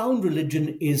 profound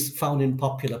religion is found in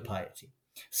popular piety.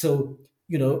 So,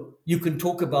 you can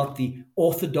talk about the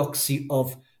orthodoxy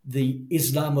of the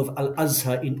Islam of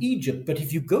Al-Azhar in Egypt, but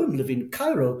if you go and live in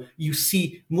Cairo, you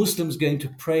see Muslims going to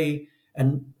pray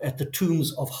and at the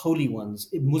tombs of holy ones,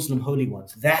 Muslim holy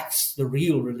ones. That's the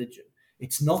real religion.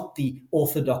 It's not the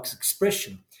orthodox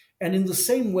expression. And in the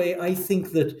same way, I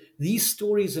think that these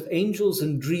stories of angels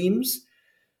and dreams,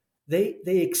 they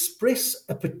express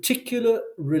a particular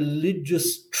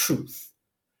religious truth.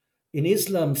 In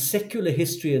Islam, secular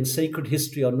history and sacred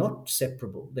history are not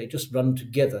separable. They just run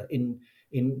together. In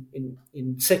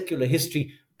secular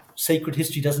history, sacred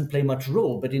history doesn't play much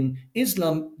role. But in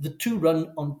Islam, the two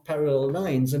run on parallel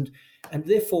lines. And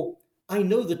therefore, I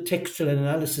know that textual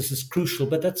analysis is crucial,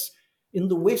 but that's in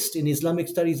the West, in Islamic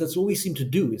studies, that's all we seem to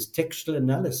do is textual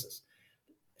analysis.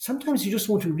 Sometimes you just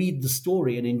want to read the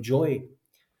story and enjoy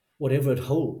whatever it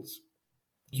holds.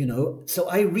 So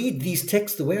I read these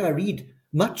texts the way I read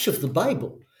much of the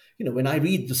Bible. When I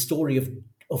read the story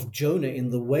of Jonah in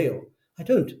the whale, I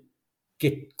don't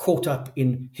get caught up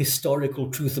in historical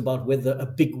truth about whether a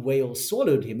big whale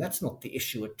swallowed him. That's not the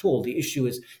issue at all. The issue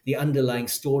is the underlying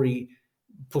story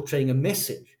portraying a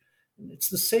message. It's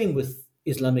the same with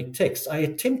Islamic texts. I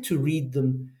attempt to read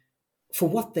them for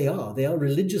what they are. They are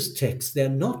religious texts. They're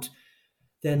not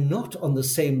on the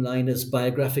same line as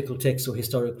biographical texts or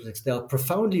historical texts. They are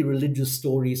profoundly religious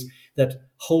stories that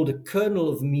hold a kernel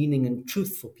of meaning and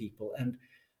truth for people. And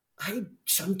I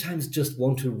sometimes just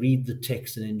want to read the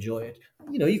text and enjoy it.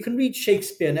 You can read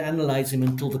Shakespeare and analyze him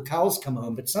until the cows come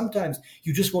home, but sometimes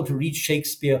you just want to read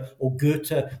Shakespeare or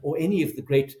Goethe or any of the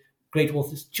great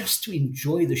authors just to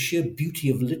enjoy the sheer beauty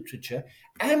of literature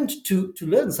and to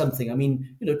learn something.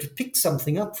 To pick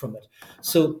something up from it.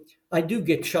 So I do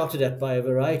get shouted at by a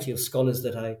variety of scholars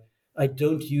that I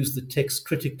don't use the text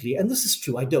critically. And this is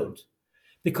true, I don't.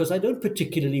 Because I don't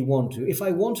particularly want to. If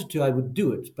I wanted to, I would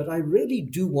do it. But I really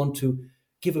do want to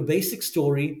give a basic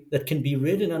story that can be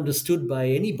read and understood by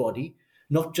anybody,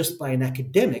 not just by an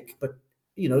academic. But,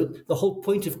 the whole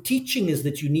point of teaching is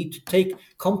that you need to take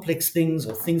complex things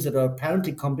or things that are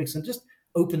apparently complex and just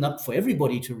open up for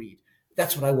everybody to read.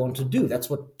 That's what I want to do. That's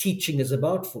what teaching is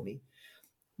about for me.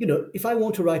 If I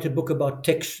want to write a book about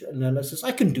text analysis,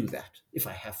 I can do that if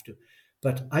I have to.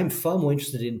 But I'm far more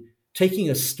interested in taking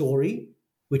a story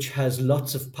which has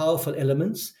lots of powerful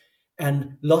elements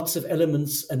and lots of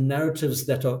elements and narratives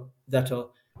that are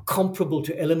comparable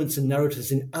to elements and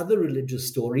narratives in other religious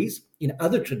stories, in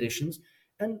other traditions,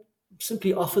 and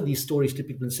simply offer these stories to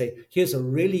people and say, here's a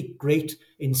really great,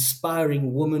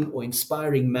 inspiring woman or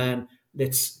inspiring man.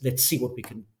 Let's see what we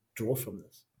can draw from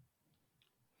this.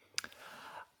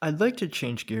 I'd like to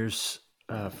change gears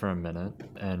for a minute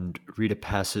and read a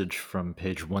passage from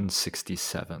page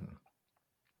 167.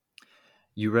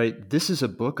 You write, "This is a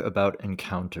book about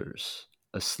encounters,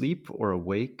 asleep or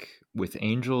awake, with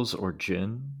angels or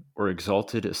jinn, or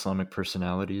exalted Islamic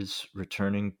personalities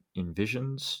returning in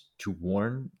visions to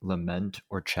warn, lament,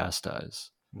 or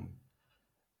chastise."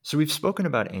 So we've spoken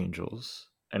about angels,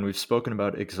 and we've spoken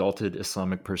about exalted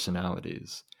Islamic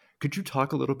personalities. Could you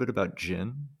talk a little bit about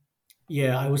jinn?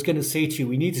 Yeah, I was going to say to you,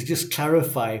 we need to just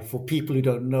clarify for people who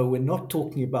don't know, we're not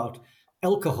talking about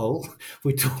alcohol.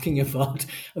 We're talking about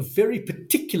a very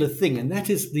particular thing. And that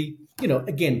is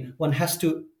again, one has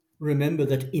to remember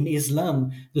that in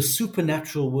Islam, the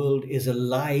supernatural world is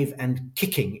alive and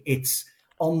kicking. It's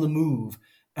on the move.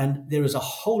 And there is a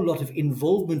whole lot of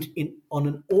involvement on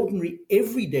an ordinary,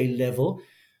 everyday level,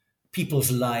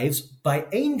 people's lives by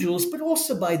angels, but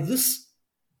also by this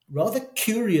rather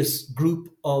curious group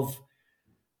of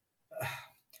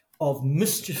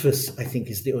mischievous, I think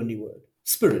is the only word,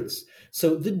 spirits.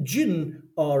 So the jinn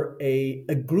are a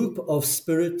group of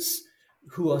spirits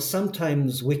who are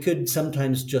sometimes wicked,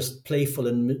 sometimes just playful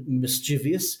and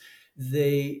mischievous.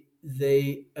 They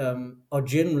are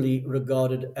generally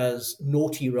regarded as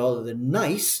naughty rather than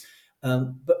nice,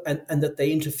 but that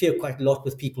they interfere quite a lot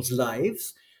with people's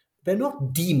lives. They're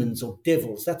not demons or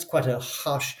devils. That's quite a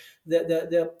harsh.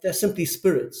 They're simply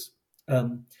spirits.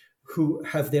 Who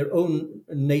have their own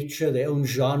nature, their own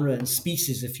genre and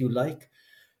species, if you like.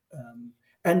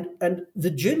 And the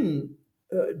jinn,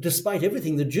 despite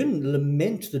everything, the jinn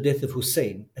lament the death of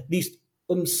Hussein. At least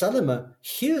Salama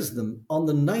hears them on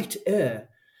the night air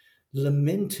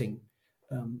lamenting.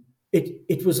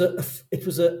 It was a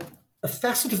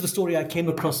facet of the story I came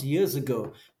across years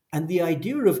ago. And the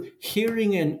idea of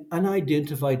hearing an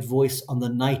unidentified voice on the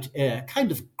night air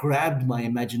kind of grabbed my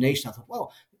imagination. I thought, wow,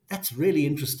 that's really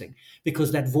interesting,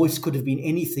 because that voice could have been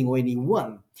anything or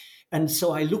anyone. And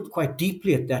so I looked quite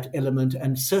deeply at that element,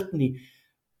 and certainly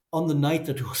on the night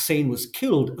that Hussein was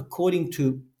killed, according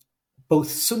to both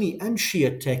Sunni and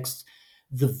Shia texts,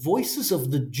 the voices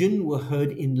of the jinn were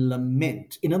heard in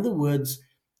lament. In other words,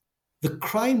 the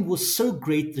crime was so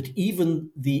great that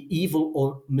even the evil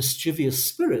or mischievous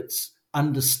spirits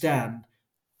understand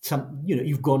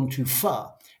you've gone too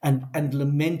far. And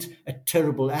lament a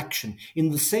terrible action.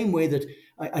 In the same way that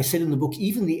I said in the book,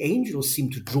 even the angels seem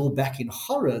to draw back in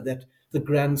horror that the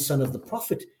grandson of the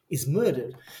prophet is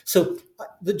murdered. So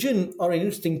the jinn are an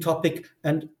interesting topic,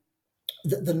 and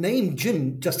the name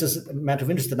jinn, just as a matter of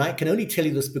interest, and I can only tell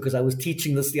you this because I was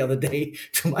teaching this the other day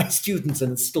to my students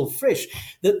and it's still fresh.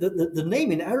 The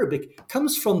name in Arabic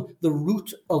comes from the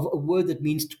root of a word that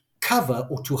means to cover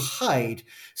or to hide.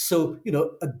 So,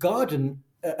 a garden,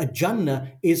 a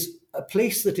Jannah, is a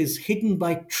place that is hidden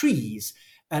by trees,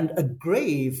 and a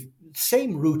grave,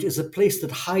 same root, is a place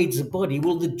that hides a body.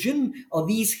 Well, the jinn are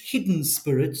these hidden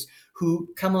spirits who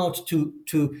come out to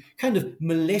kind of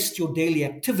molest your daily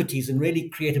activities and really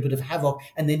create a bit of havoc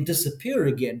and then disappear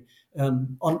again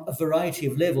on a variety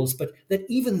of levels, but that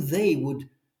even they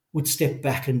would step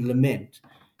back and lament.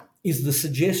 Is the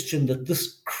suggestion that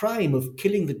this crime of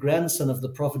killing the grandson of the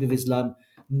Prophet of Islam,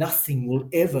 nothing will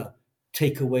ever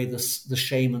take away the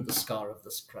shame and the scar of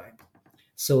this crime.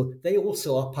 So they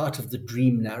also are part of the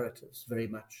dream narratives, very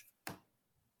much.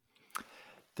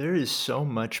 There is so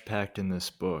much packed in this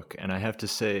book, and I have to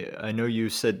say, I know you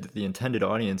said that the intended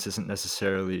audience isn't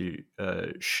necessarily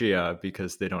Shia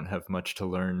because they don't have much to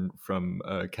learn from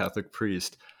a Catholic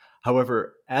priest.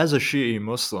 However, as a Shi'i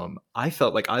Muslim, I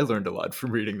felt like I learned a lot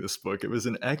from reading this book. It was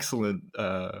an excellent,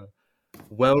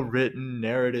 well-written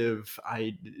narrative.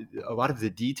 A lot of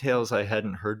the details I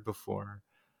hadn't heard before.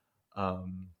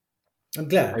 Um, I'm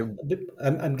glad. I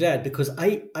I'm glad because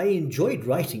I enjoyed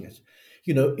writing it.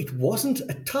 You know, it wasn't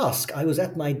a task. I was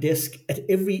at my desk at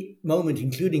every moment,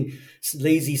 including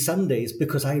lazy Sundays,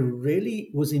 because I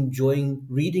really was enjoying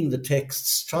reading the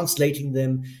texts, translating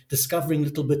them, discovering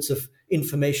little bits of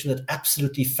information that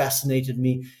absolutely fascinated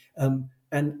me.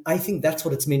 And I think that's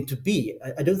what it's meant to be.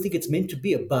 I don't think it's meant to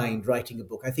be a bind writing a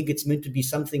book. I think it's meant to be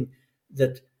something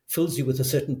that fills you with a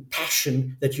certain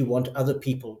passion that you want other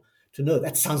people to know.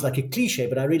 That sounds like a cliche,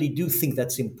 but I really do think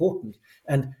that's important.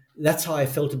 And that's how I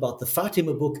felt about the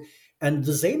Fatima book and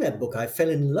the Zainab book. I fell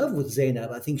in love with Zainab.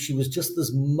 I think she was just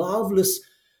this marvelous,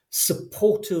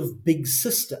 supportive big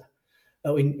sister.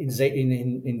 Oh, in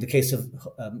the case of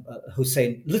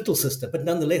Hussein, little sister, but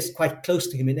nonetheless quite close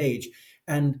to him in age.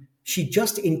 And she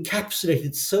just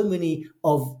encapsulated so many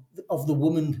of the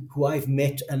women who I've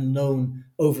met and known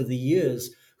over the years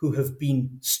who have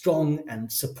been strong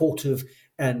and supportive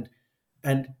and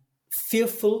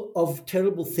fearful of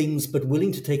terrible things, but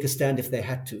willing to take a stand if they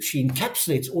had to. She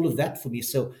encapsulates all of that for me.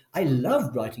 So I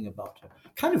loved writing about her.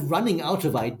 Kind of running out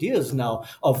of ideas now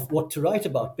of what to write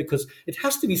about because it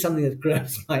has to be something that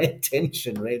grabs my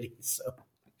attention, really. So.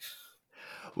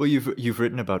 Well, you've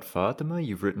written about Fatima,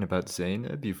 you've written about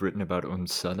Zainab, you've written about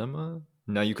Salama.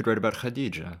 Now you could write about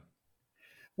Khadija.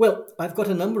 Well, I've got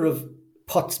a number of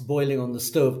pots boiling on the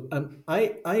stove.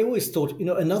 I always thought,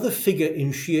 another figure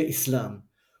in Shia Islam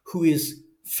who is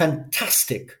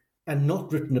fantastic and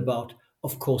not written about,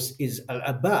 of course, is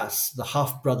Al-Abbas, the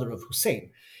half-brother of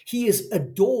Hussein. He is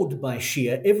adored by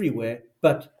Shia everywhere,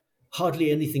 but hardly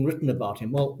anything written about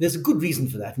him. Well, there's a good reason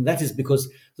for that, and that is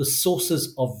because the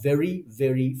sources are very,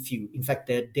 very few. In fact,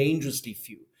 they're dangerously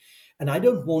few. And I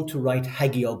don't want to write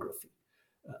hagiography.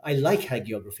 I like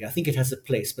hagiography. I think it has a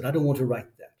place, but I don't want to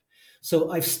write that.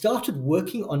 So I've started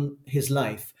working on his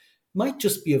life. Might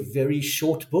just be a very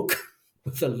short book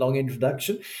with a long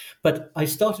introduction, but I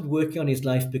started working on his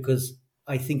life because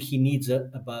I think he needs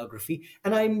a biography.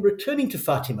 And I'm returning to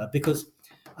Fatima because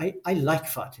I like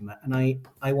Fatima, and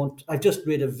I've just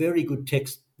read a very good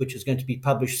text which is going to be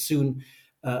published soon,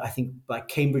 I think by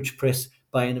Cambridge Press,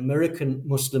 by an American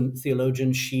Muslim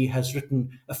theologian. She has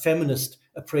written a feminist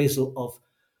appraisal of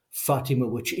Fatima,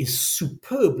 which is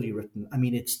superbly written. I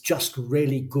mean, it's just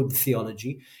really good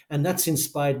theology, and that's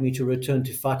inspired me to return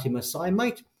to Fatima. So I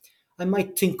might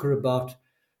tinker about,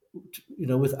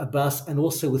 with Abbas and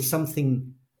also with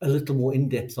something a little more in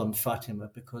depth on Fatima,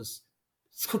 because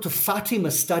sort of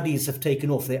Fatima studies have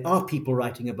taken off. There are people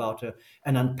writing about her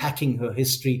and unpacking her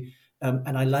history,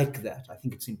 and I like that. I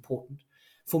think it's important.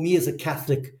 For me as a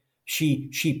Catholic,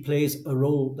 she plays a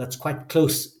role that's quite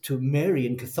close to Mary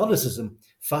in Catholicism,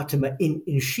 Fatima in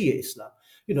Shia Islam.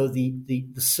 The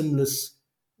sinless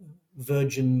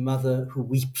Virgin Mother who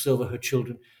weeps over her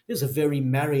children. There's a very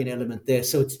Marian element there,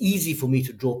 so it's easy for me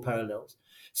to draw parallels.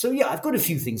 So yeah, I've got a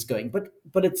few things going, but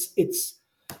it's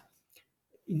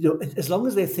as long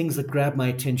as they're things that grab my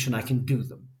attention, I can do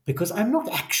them. Because I'm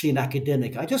not actually an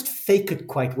academic. I just fake it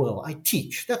quite well. I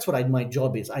teach. That's what my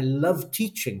job is. I love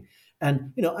teaching.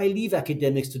 And, I leave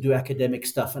academics to do academic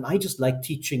stuff. And I just like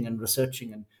teaching and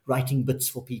researching and writing bits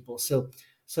for people. So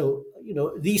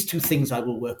these two things I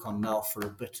will work on now for a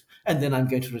bit. And then I'm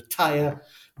going to retire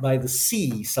by the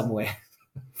sea somewhere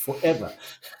forever.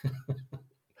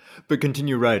 But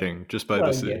continue writing just by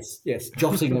the sea. Yes,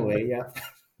 jotting away, yeah.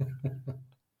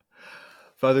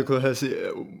 Father Clohessy,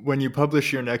 when you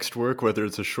publish your next work, whether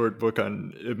it's a short book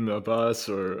on Ibn Abbas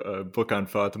or a book on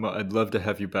Fatima, I'd love to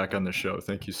have you back on the show.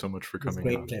 Thank you so much for coming on.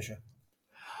 Great pleasure.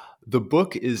 The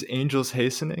book is Angels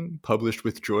Hastening, published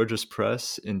with Gorgias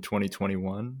Press in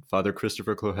 2021. Father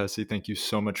Christopher Clohessy, thank you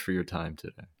so much for your time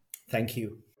today. Thank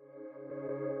you.